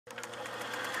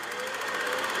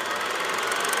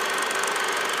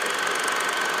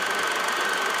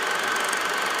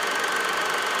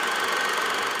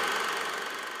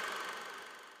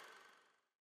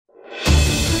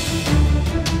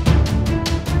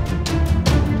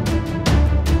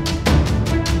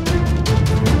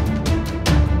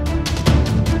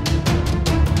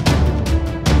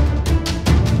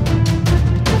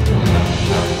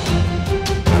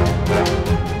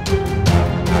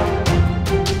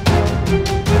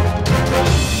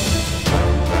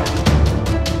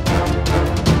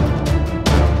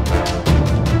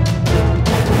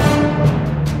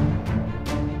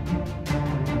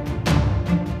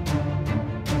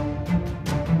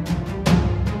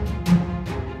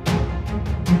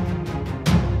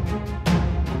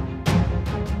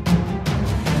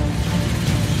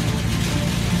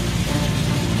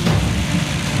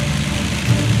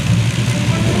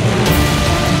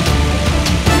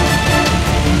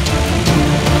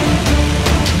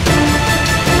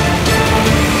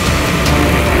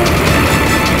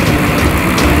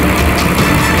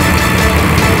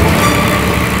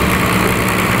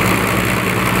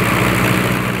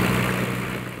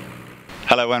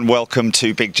Hello and welcome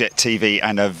to Big Jet TV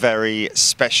and a very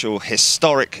special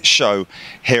historic show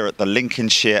here at the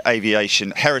Lincolnshire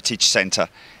Aviation Heritage Centre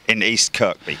in East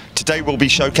Kirkby. Today we'll be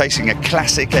showcasing a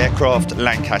classic aircraft,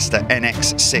 Lancaster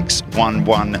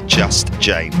NX611 Just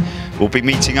Jane. We'll be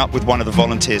meeting up with one of the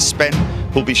volunteers, Spen,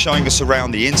 who'll be showing us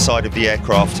around the inside of the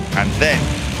aircraft, and then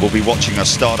we'll be watching her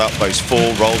start up those 4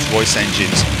 Rolls-Royce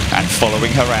engines and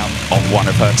following her out on one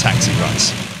of her taxi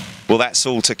runs. Well, that's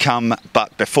all to come,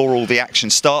 but before all the action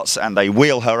starts and they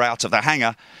wheel her out of the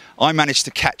hangar, I managed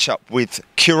to catch up with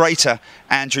curator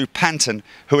Andrew Panton,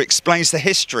 who explains the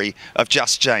history of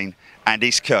Just Jane and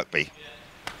East Kirkby.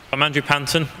 I'm Andrew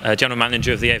Panton, General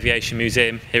Manager of the Aviation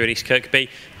Museum here at East Kirkby.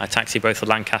 I taxi both the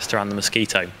Lancaster and the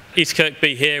Mosquito. East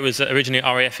Kirkby here was originally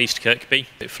RAF East Kirkby.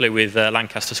 It flew with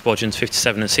Lancaster Squadrons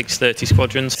 57 and 630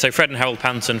 Squadrons. So Fred and Harold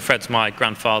Panton, Fred's my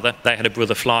grandfather. They had a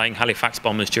brother flying Halifax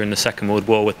bombers during the Second World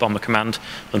War with Bomber Command.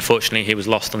 Unfortunately, he was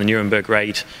lost on the Nuremberg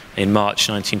raid in March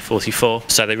 1944.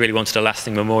 So they really wanted a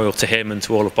lasting memorial to him and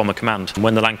to all of Bomber Command. And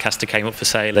when the Lancaster came up for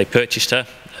sale, they purchased her,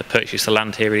 purchased the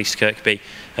land here at East Kirkby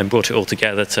and brought it all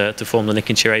together to form the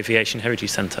Lincolnshire Aviation Heritage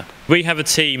Centre. We have a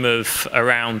team of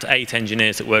around 8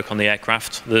 engineers that work on the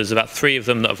aircraft. There's about 3 of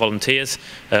them that are volunteers.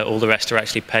 All the rest are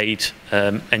actually paid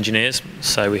engineers.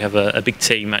 So we have a big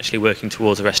team actually working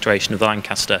towards the restoration of the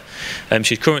Lancaster.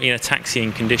 She's currently in a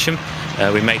taxiing condition.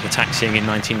 We made her taxiing in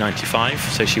 1995,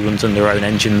 so she runs under her own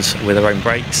engines with her own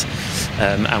brakes.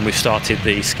 And we've started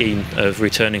the scheme of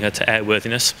returning her to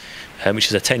airworthiness, which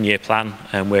is a 10-year plan,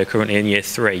 and we're currently in year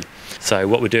 3. So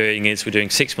what we're doing is we're doing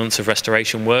 6 months of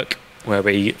restoration work where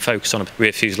we focus on a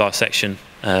rear fuselage section,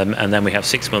 and then we have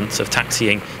 6 months of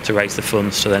taxiing to raise the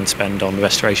funds to then spend on the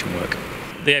restoration work.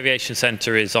 The Aviation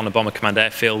Centre is on a Bomber Command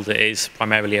airfield. It is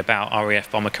primarily about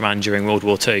RAF Bomber Command during World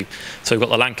War II. So we've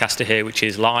got the Lancaster here, which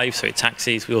is live, so it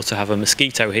taxis. We also have a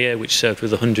Mosquito here, which served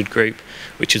with the 100 Group,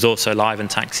 which is also live and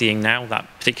taxiing now. That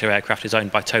particular aircraft is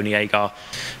owned by Tony Agar.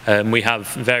 We have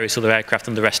various other aircraft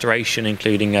under restoration,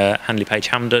 including Handley Page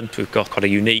Hampden. We've got quite a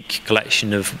unique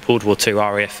collection of World War II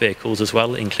RAF vehicles as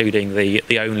well, including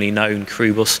the only known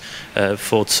crew bus,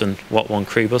 Fordson Watt 1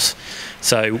 crew bus.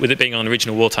 So with it being on an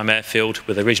original wartime airfield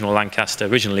with original Lancaster,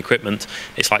 original equipment,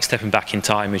 it's like stepping back in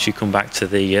time as you come back to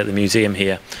the museum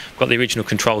here. We've got the original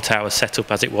control tower set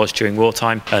up as it was during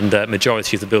wartime, and the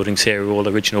majority of the buildings here are all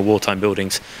original wartime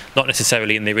buildings, not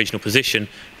necessarily in the original position,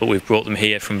 but we've brought them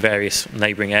here from various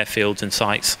neighbouring airfields and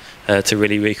sites to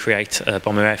really recreate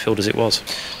Bomber Airfield as it was.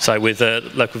 So with the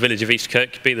local village of East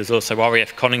Kirkby, there's also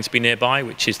RAF Coningsby nearby,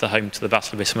 which is the home to the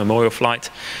Battle of Issa Memorial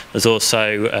Flight. There's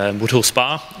also Woodhull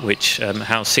Spa, which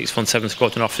housed 617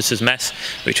 Squadron Officers Mess,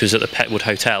 which was at the Petwood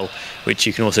Hotel, which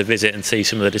you can also visit and see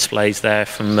some of the displays there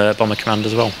from Bomber Command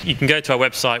as well. You can go to our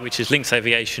website, which is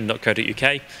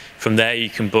linksaviation.co.uk. From there you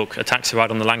can book a taxi ride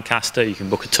on the Lancaster, you can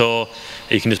book a tour,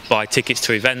 you can just buy tickets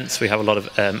to events. We have a lot of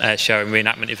air show and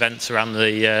reenactment events around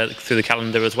through the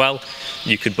calendar as well.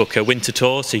 You could book a winter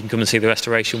tour, so you can come and see the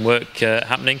restoration work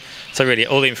happening. So really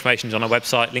all the information is on our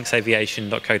website,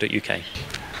 linksaviation.co.uk.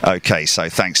 Okay, so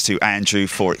thanks to Andrew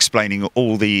for explaining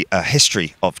all the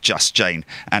history of Just Jane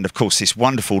and of course this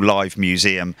wonderful live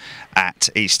museum at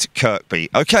East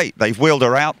Kirkby. Okay, they've wheeled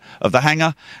her out of the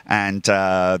hangar and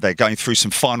they're going through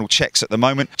some final checks at the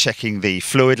moment, checking the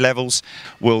fluid levels.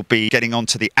 We'll be getting on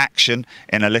to the action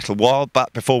in a little while,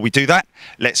 but before we do that,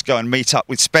 let's go and meet up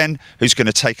with Spen, who's going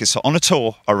to take us on a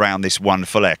tour around this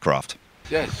wonderful aircraft.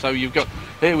 Yeah, so we've got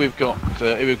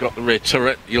the rear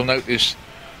turret. You'll notice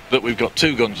that we've got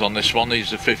 2 guns on this one.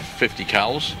 These are 50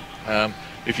 cals.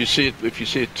 If you see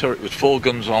a turret with 4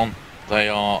 guns on, they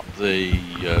are the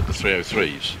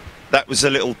 303s. That was a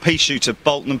little pea shooter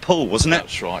bolt and pull, wasn't it?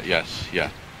 That's right. Yes.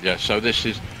 Yeah. So this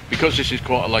is, because this is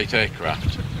quite a late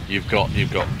aircraft, you've got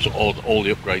all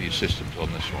the upgraded systems on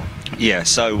this one. Yeah,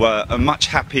 so a much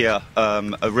happier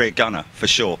a rear gunner for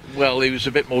sure. Well, he was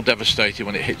a bit more devastated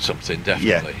when it hit something,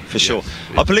 definitely. Yeah, for sure.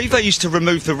 I believe they used to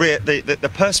remove the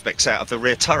perspex out of the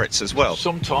rear turrets as well.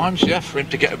 Sometimes, yeah, for him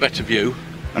to get a better view.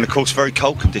 And of course, very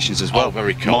cold conditions as well. Oh,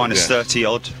 very cold. Minus 30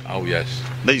 odd. Oh yes.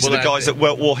 These are the guys that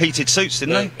wore heated suits,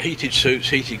 didn't they? Heated suits,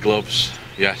 heated gloves.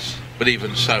 Yes, but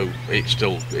even so, it's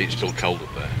still cold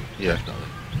up there. Yeah. Definitely.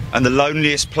 And the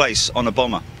loneliest place on a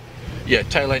bomber. Yeah,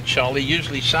 tail end Charlie,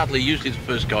 sadly usually the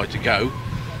first guy to go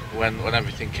when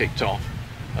everything kicked off.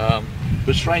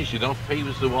 But strangely enough, he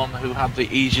was the one who had the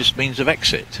easiest means of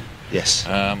exit. Yes.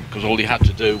 Because all he had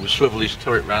to do was swivel his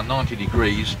turret around 90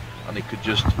 degrees and he could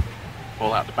just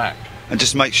fall out the back. And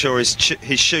just make sure his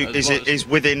chute is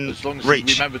within as long as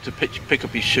reach. Remember to pick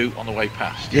up his chute on the way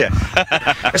past. Yeah.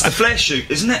 That's the flare chute,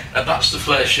 isn't it? That's the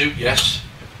flare chute, yes.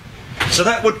 So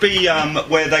that would be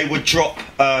where they would drop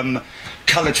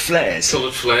coloured flares.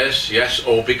 Coloured flares, yes,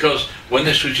 or because when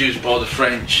this was used by the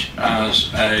French as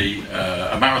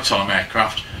a maritime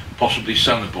aircraft, possibly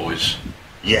sonar buoys.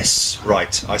 Yes,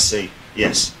 right, I see,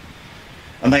 yes.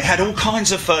 And they had all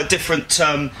kinds of different,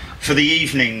 for the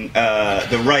evening,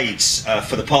 the raids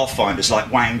for the Pathfinders, like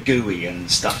Wangui and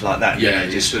stuff like that. Yeah, you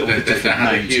know, just they all the different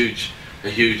had names. a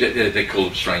huge, they call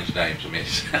them strange names, I mean.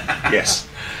 Yes.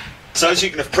 So as you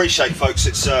can appreciate, folks,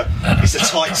 it's a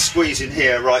tight squeeze in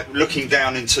here, right, looking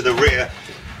down into the rear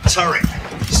turret.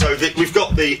 So we've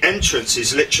got the entrance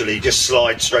is literally just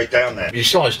slide straight down there. He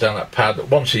slides down that pad.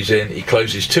 Once he's in, he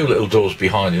closes two little doors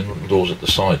behind him, little doors at the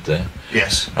side there.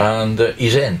 Yes. And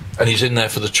he's in, there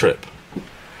for the trip.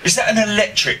 Is that an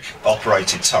electric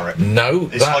operated turret? No,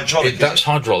 it's hydraulic. That's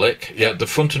hydraulic. Yeah, the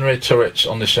front and rear turrets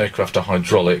on this aircraft are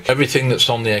hydraulic. Everything that's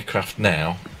on the aircraft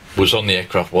now was on the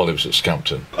aircraft while it was at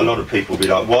Scampton. A lot of people will be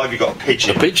like, why have you got a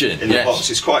pigeon? A pigeon in the box?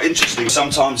 It's quite interesting.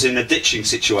 Sometimes in a ditching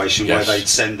situation where they'd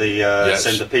send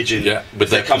the pigeon,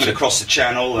 they're coming across the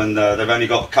channel and they've only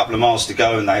got a couple of miles to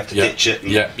go and they have to ditch it.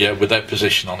 And with their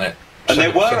position on it. And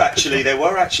there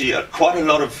were actually quite a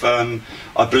lot of,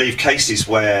 I believe, cases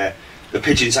where the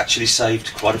pigeons actually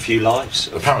saved quite a few lives.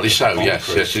 Apparently so,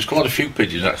 yes. There's quite a few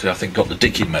pigeons actually, I think, got the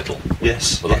Dickie medal.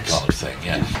 Yes. For that kind of thing,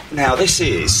 yes. Now this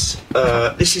is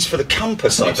for the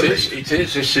compass, I believe. It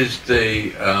is. This is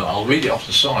the, I'll read it off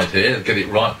the side here, get it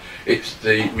right. It's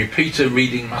the repeater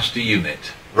reading master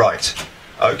unit. Right.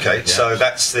 Okay, yeah. So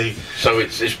that's the... So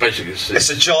it's basically... It's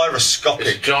a gyroscopic...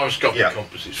 It's a gyroscopic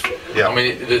compass. I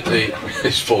mean,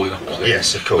 it's falling off.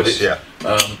 Yes, of course,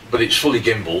 but it's fully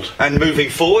gimbaled. And moving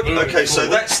forward, so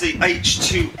that's the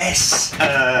H2S,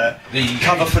 the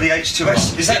cover for the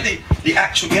H2S. Is that the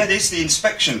actual... Yeah, it is the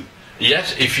inspection.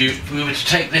 Yes, if we were to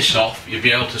take this off, you'd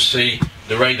be able to see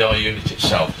the radar unit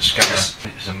itself, the scanner. Yes.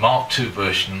 It's a Mark II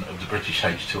version of the British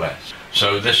H2S.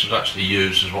 So this was actually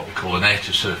used as what we call an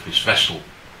air-to-surface vessel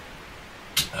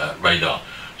radar.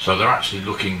 So they're actually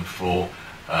looking for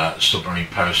submarine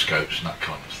periscopes and that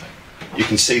kind of thing. You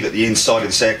can see that the inside of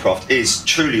this aircraft is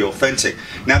truly authentic.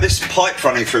 Now this pipe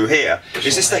running through here,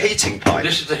 is this the heating pipe?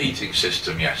 This is the heating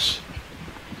system, yes.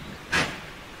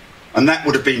 And that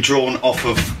would have been drawn off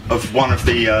of one of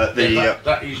the...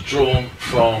 that is drawn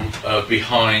from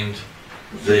behind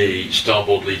the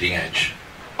starboard leading edge.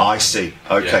 I see.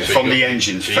 Okay, so from the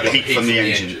engine, so heat from the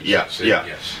engine. Yes.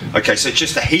 Okay, so it's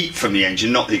just the heat from the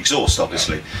engine, not the exhaust,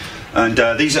 obviously. And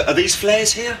are these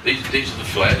flares here? These are the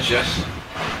flares, yes.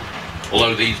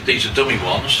 Although these are dummy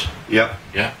ones. Yeah.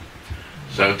 Yeah.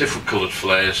 So different coloured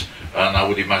flares, and I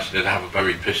would imagine they'd have a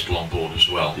buried pistol on board as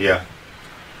well. Yeah.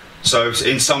 So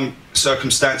in some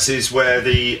circumstances where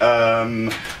the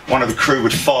one of the crew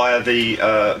would fire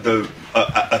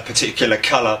a particular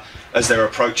colour as they're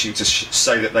approaching to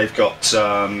say that they've got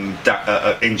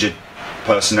injured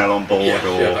personnel on board,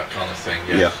 or that kind of thing.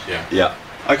 Yes. Yeah.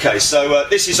 Okay, so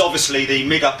this is obviously the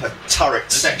mid-upper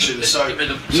turret section. So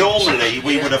normally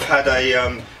we would have had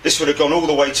this would have gone all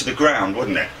the way to the ground,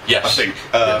 wouldn't it? Yes. I think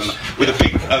with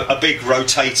a big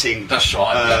rotating. That's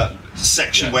right.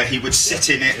 Section where he would sit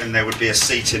in it, and there would be a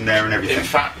seat in there and everything. In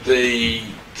fact, the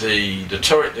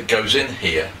turret that goes in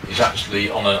here is actually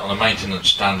on a maintenance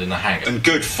stand in the hangar. And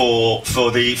good for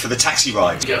the taxi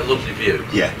ride. You get a lovely view.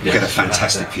 Yeah, you get a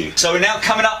fantastic view. So we're now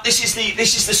coming up. This is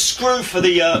the screw for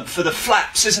the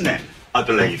flaps, isn't it? I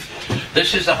believe.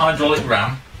 This is the hydraulic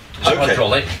ram. It's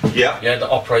hydraulic. Yeah. Yeah, that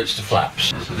operates the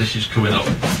flaps. So this is coming up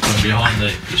from behind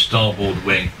the starboard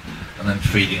wing, and then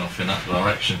feeding off in that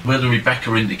direction. Where the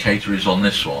Rebecca indicator is on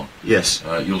this one, yes,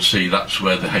 you'll see that's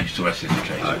where the H2S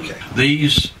indicator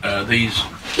is. These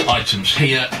items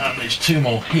here, and there's two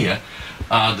more here,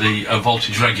 are the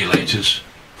voltage regulators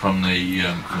from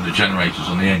the generators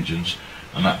on the engines,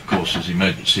 and that of course is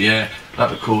emergency air.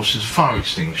 That of course is a fire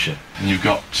extinguisher, and you've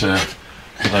got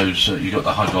you've got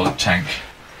the hydraulic tank.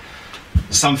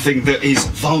 Something that is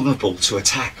vulnerable to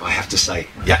attack, I have to say.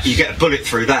 Yeah, you get a bullet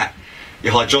through that,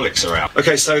 your hydraulics are out.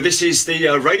 Okay, so this is the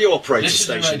radio operator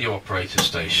station. This is the radio operator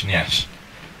station, yes.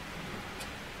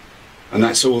 And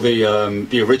that's all the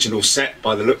original set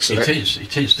by the looks of it.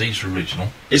 It is. These are original.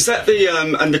 Is that the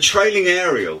and the trailing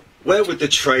aerial? Where would the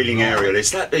trailing aerial?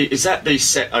 Is that the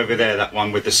set over there? That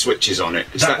one with the switches on it?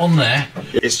 Is that one there?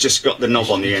 It's just got the knob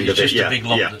on the end of it. It's just a big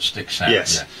knob that sticks out.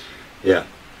 Yes. Yeah.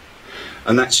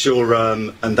 And that's your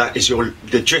and that is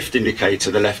the drift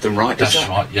indicator, the left and right. That's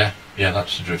right. Yeah.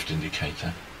 That's the drift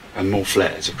indicator. And more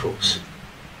flares, of course.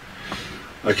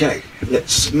 Okay,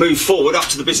 let's move forward up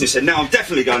to the business end. Now I'm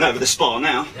definitely going over the spar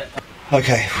now. Yeah.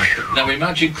 Okay. Now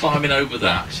imagine climbing over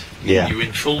that. Yeah. You're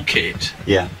in full kit.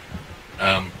 Yeah.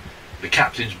 the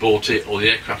captain's bought it or the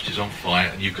aircraft is on fire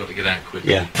and you've got to get out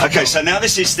quickly. Yeah. Okay, so now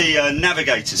this is the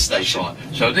navigator station. That's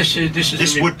right. So this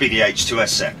would be the H2S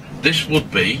set. This would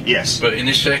be. Yes. But in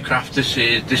this aircraft, this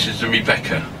is the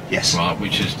Rebecca. Yes. Right,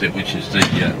 which is the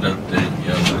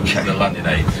landing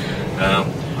aid.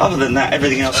 Other than that,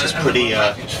 everything else is pretty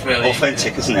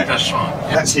authentic, isn't it? That's right.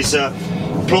 Yeah. That's his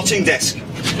plotting desk.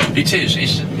 It is.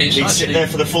 He'd sit there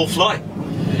for the full flight.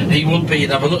 He would be.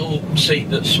 He'd have a little seat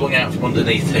that swung out from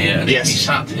underneath here, and yes. he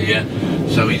sat here.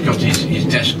 So he's got his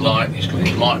desk light. He's got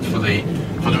his light for the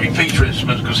repeater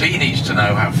instruments, because he needs to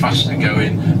know how fast they're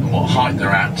going and what height they're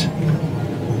at.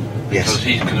 Yes. Because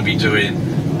he's going to be doing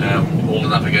all the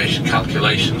navigation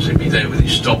calculations. He'd be there with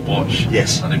his stopwatch.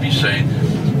 Yes. And he'd be saying,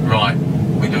 right,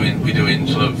 we're doing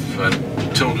sort of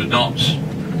 200 knots.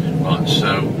 Right.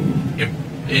 So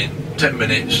in 10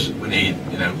 minutes we need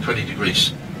 20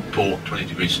 degrees port, 20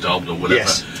 degrees starboard or whatever,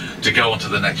 yes. to go on to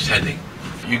the next heading.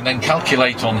 You can then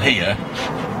calculate on here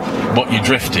what your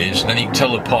drift is, and then you can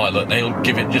tell the pilot and he'll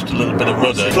give it just a little bit of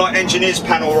rudder. Flight engineer's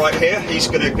panel right here. He's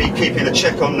going to be keeping a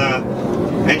check on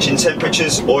engine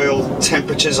temperatures, oil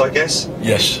temperatures, I guess.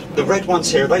 Yes. The red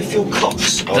ones here, are they fuel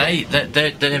cocks?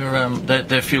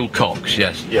 They're fuel cocks,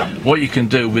 yes. Yeah. What you can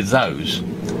do with those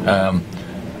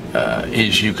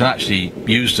is you can actually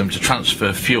use them to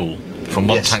transfer fuel from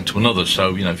one yes. tank to another.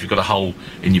 So if you've got a hole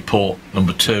in your port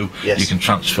number 2, yes. you can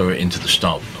transfer it into the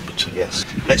starboard number 2. Yes.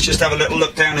 Let's just have a little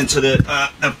look down into the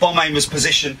bomb aimer's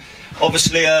position.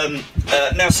 Obviously,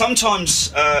 now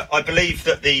sometimes I believe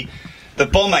that the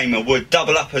bomb aimer would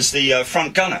double up as the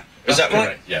front gunner. Is that right?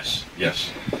 Correct. Yes.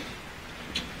 Yes.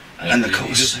 And of He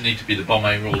course, doesn't need to be the bomb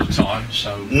aimer all the time.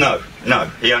 So no,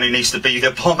 he only needs to be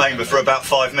the bomb aimer for about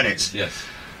 5 minutes. Yes.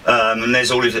 And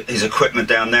there's all his equipment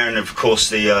down there, and of course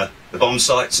the bomb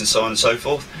sights and so on and so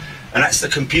forth. And that's the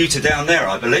computer down there,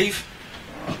 I believe.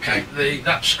 Okay,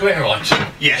 that square item.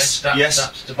 Yes, yes.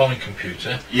 That's the bombing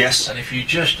computer. Yes. And if you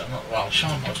just, I'll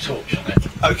shine my torch on it.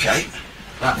 Okay.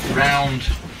 That round.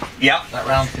 Yeah. That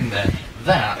round thing there.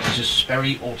 That is a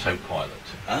Sperry autopilot.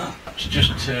 Ah. That's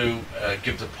just to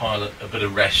give the pilot a bit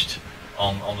of rest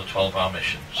on the 12-hour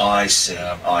missions. I see.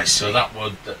 I see. So that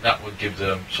would give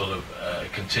them sort of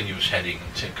continuous heading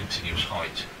and continuous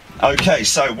height. Okay,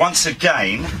 so once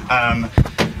again,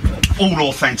 all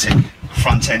authentic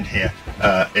front end here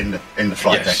in the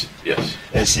flight deck. Yes.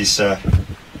 There's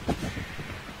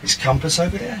his compass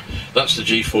over there. That's the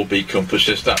G4B compass.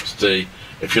 Yes, that's the,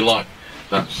 if you like,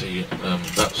 that's the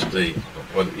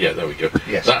well, yeah, there we go.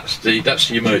 Yes. That's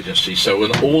the emergency. So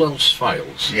when all else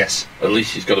fails, yes, at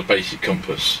least he's got a basic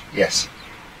compass. Yes.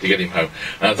 To get him home.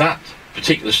 Now that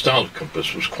particular style of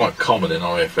compass was quite common in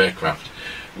RAF aircraft,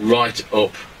 right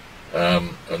up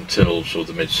until sort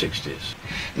of the mid-60s.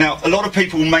 Now, a lot of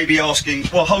people may be asking,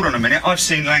 well, hold on a minute, I've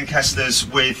seen Lancasters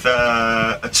with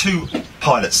 2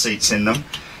 pilot seats in them,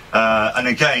 and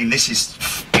again, this is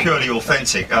purely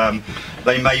authentic.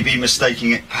 They may be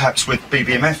mistaking it perhaps with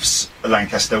BBMF's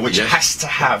Lancaster, which yes. has to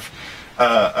have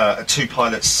 2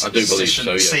 pilots I do believe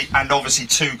so, yes. seat, and obviously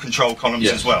 2 control columns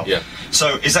yes, as well. Yeah.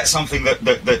 So is that something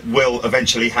that will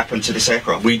eventually happen to this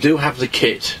aircraft? We do have the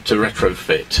kit to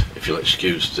retrofit, if you'll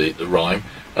excuse the rhyme.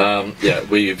 Yeah,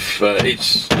 we've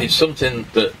it's something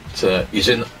that is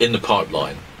in the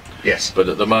pipeline. Yes. But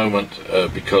at the moment,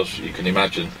 because you can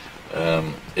imagine,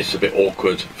 it's a bit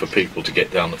awkward for people to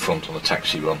get down the front on a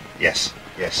taxi run. Yes.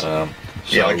 Yes.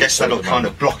 Yeah, I guess that'll kind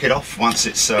of block it off once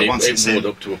it's once it's in.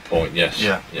 Up to a point, yes.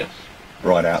 Yeah. Yeah.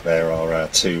 Right out there are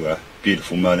 2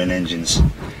 beautiful Merlin engines.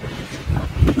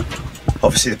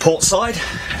 Obviously the port side,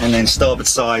 and then starboard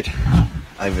side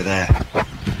over there.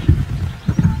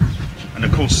 And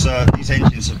of course these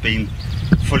engines have been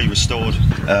fully restored.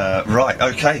 Right,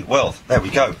 okay, well, there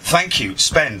we go. Thank you,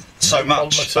 Spen, so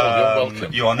much. You're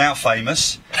welcome. You are now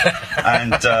famous,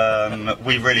 and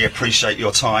we really appreciate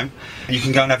your time. You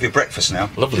can go and have your breakfast now.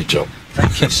 Lovely job.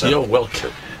 Thank you, sir. You're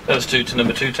welcome. Those 2 to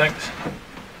number 2 tanks.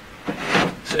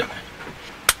 That's it.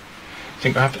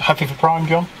 Think we're happy for prime,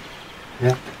 John?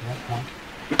 Yeah.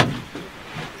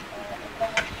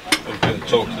 I'm going to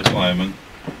talk to the fireman.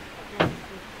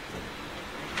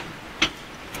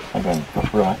 Okay,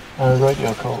 that's right.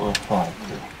 Radio call 5.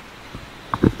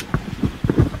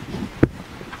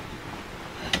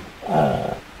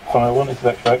 Fire 1 is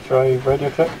vector X-ray radio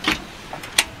check.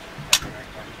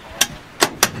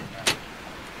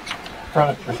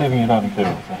 Right, receiving your landing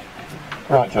clearance.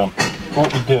 Right, John.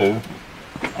 What we do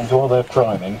is while they're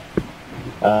priming,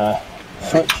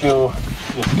 switch your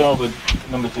starboard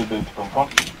number 2 boot to pump on.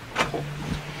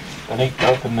 Then need to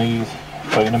open these.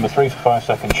 So your number 3 for 5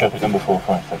 seconds, shut it. Number 4,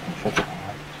 5 seconds, shut it.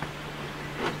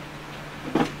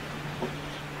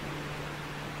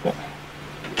 Yeah.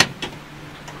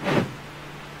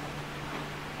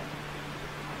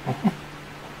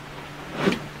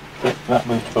 Put that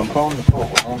booster pump on, the port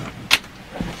one on.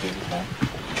 And do the same.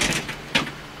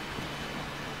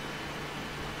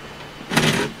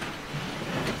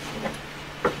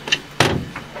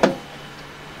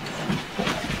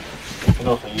 You can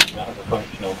also use that as a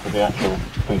functional for the actual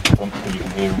booster pump because you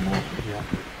can hear them more.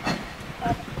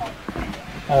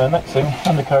 Next thing,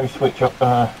 undercarriage switch up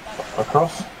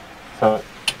across, so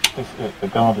the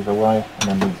guard is away, and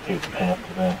then these tubes come up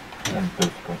to there, and then the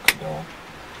booster pump can go on.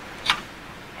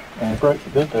 Brakes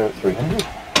are good, they're at 300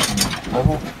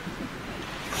 level.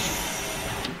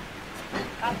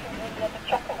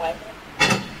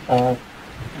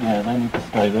 Yeah, they need to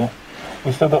stay there.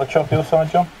 You still got a chop your side,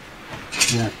 John?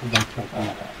 Yeah, that's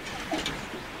right.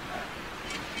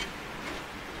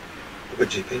 Good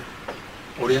GP.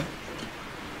 Audio.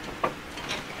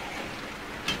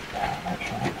 Make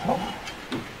sure that's off.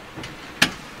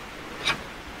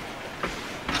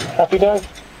 Happy, Dave?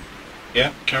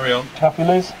 Yeah, carry on. Happy,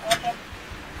 Liz?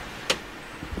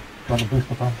 Got the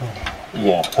booster pump on.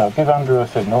 Yeah, so give Andrew a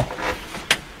signal.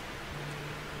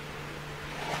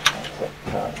 That's it.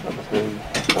 Number 3.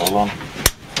 It's all on.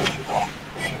 Switch it on.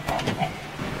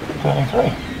 Turning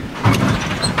 3.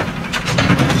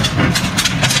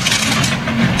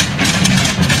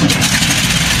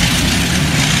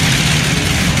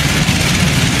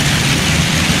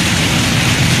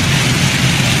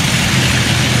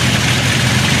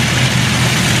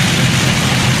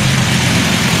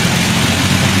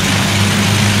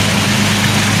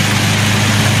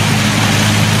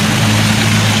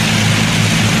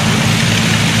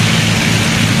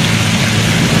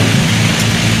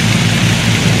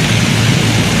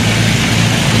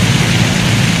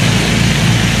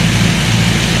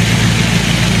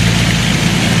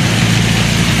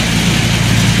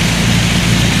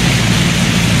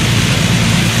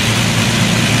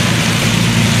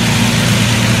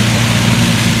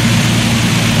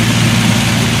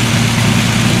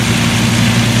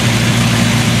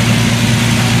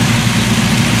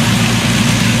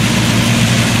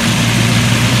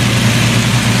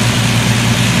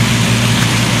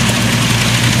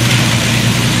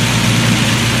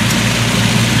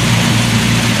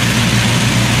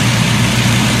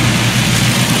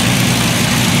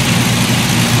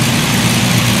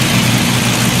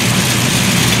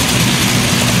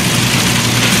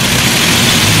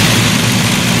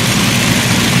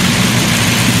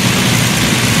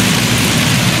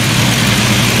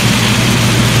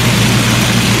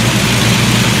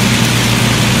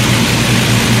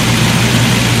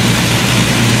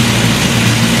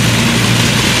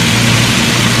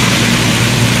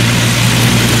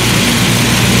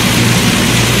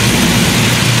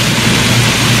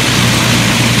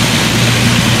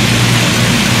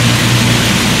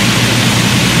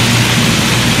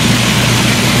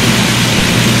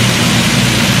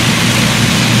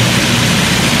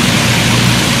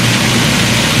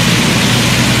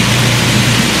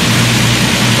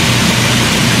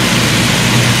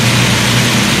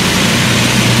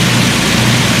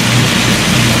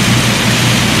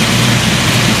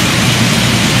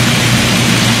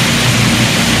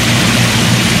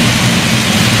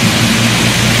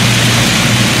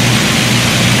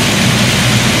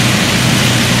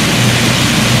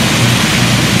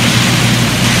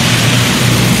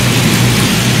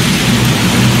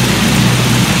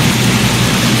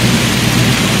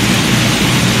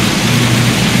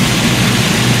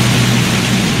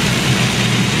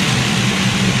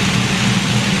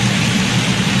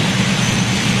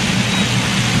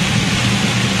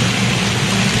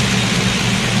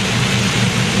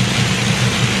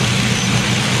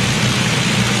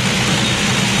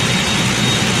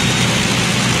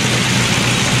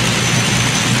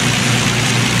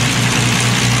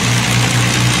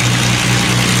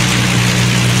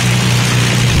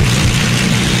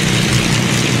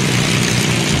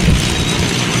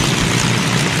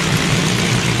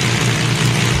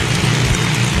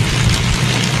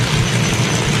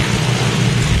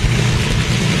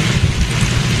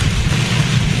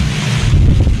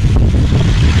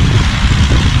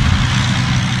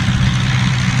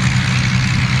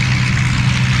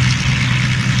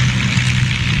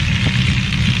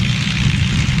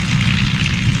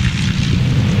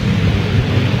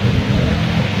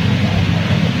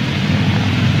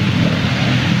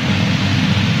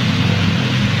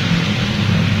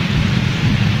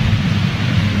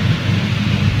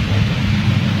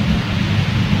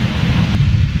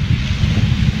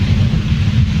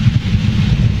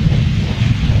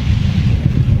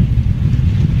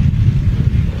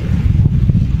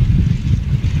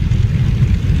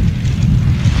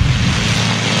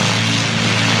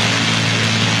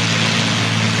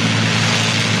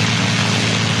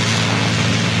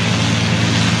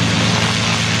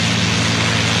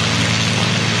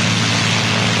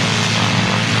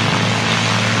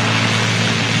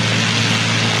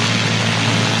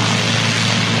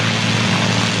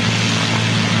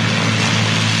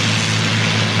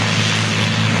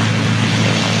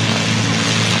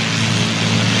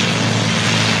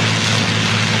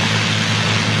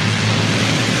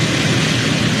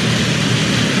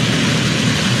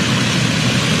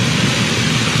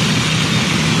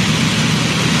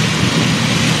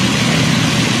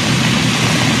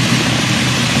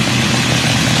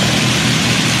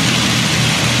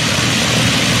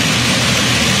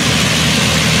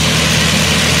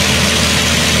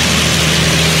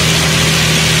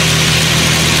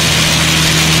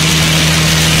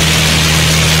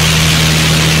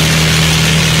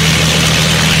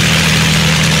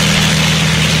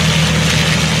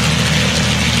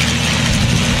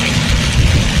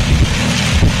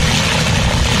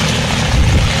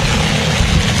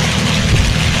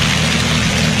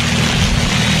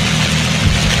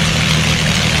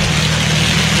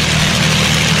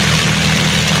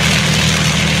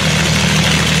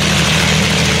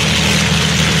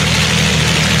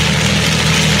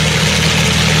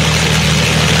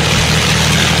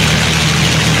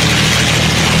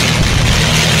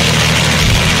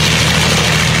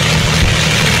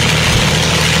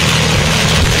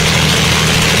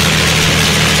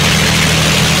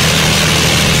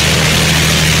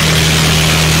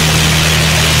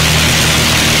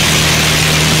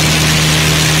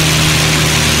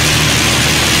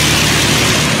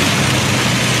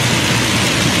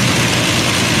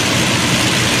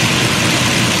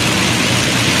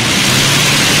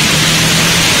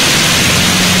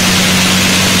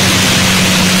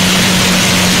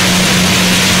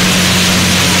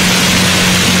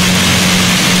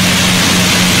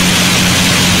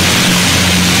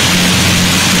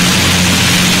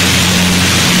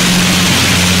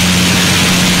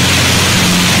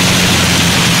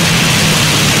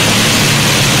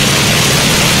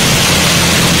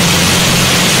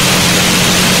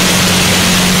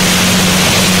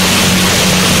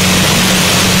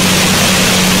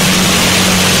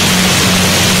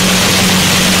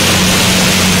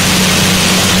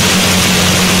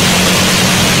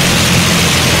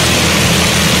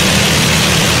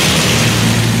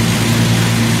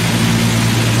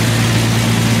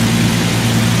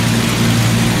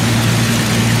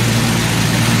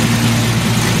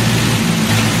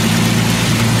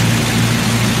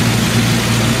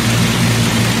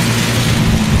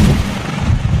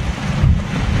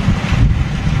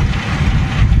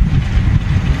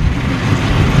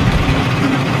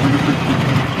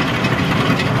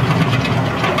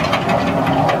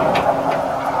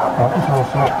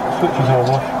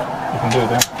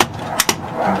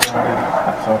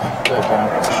 lights off, go down,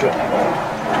 shut the door,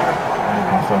 and you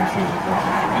can phone fuses off.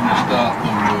 When you start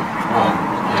number 1,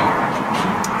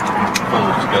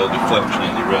 follow to go deflection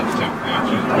in the red thing.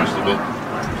 Choose the rest of it.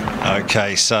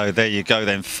 Okay, so there you go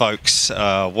then, folks.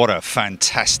 What a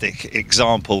fantastic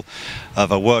example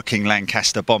of a working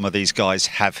Lancaster bomber these guys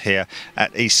have here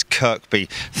at East Kirkby.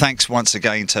 Thanks once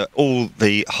again to all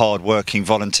the hard-working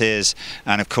volunteers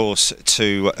and, of course,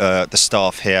 to the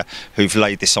staff here who've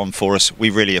laid this on for us.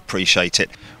 We really appreciate it.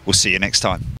 We'll see you next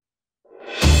time.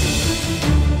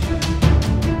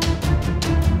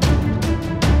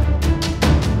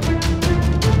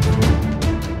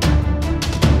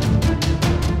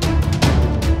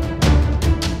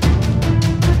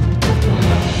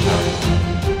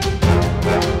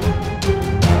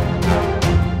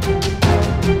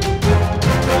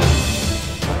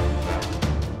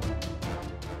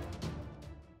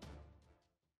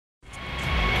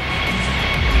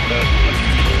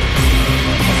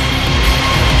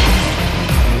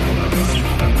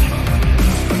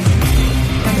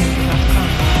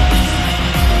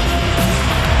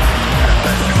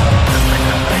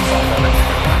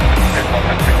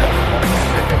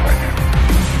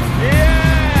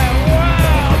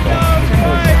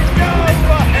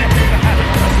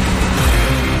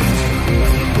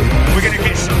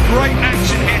 Great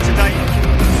action here today.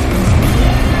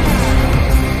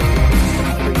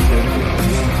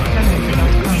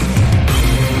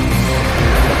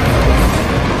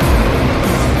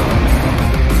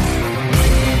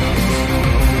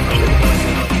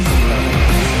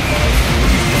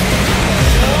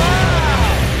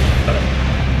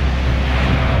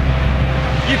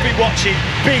 You've been watching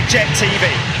Big Jet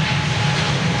TV.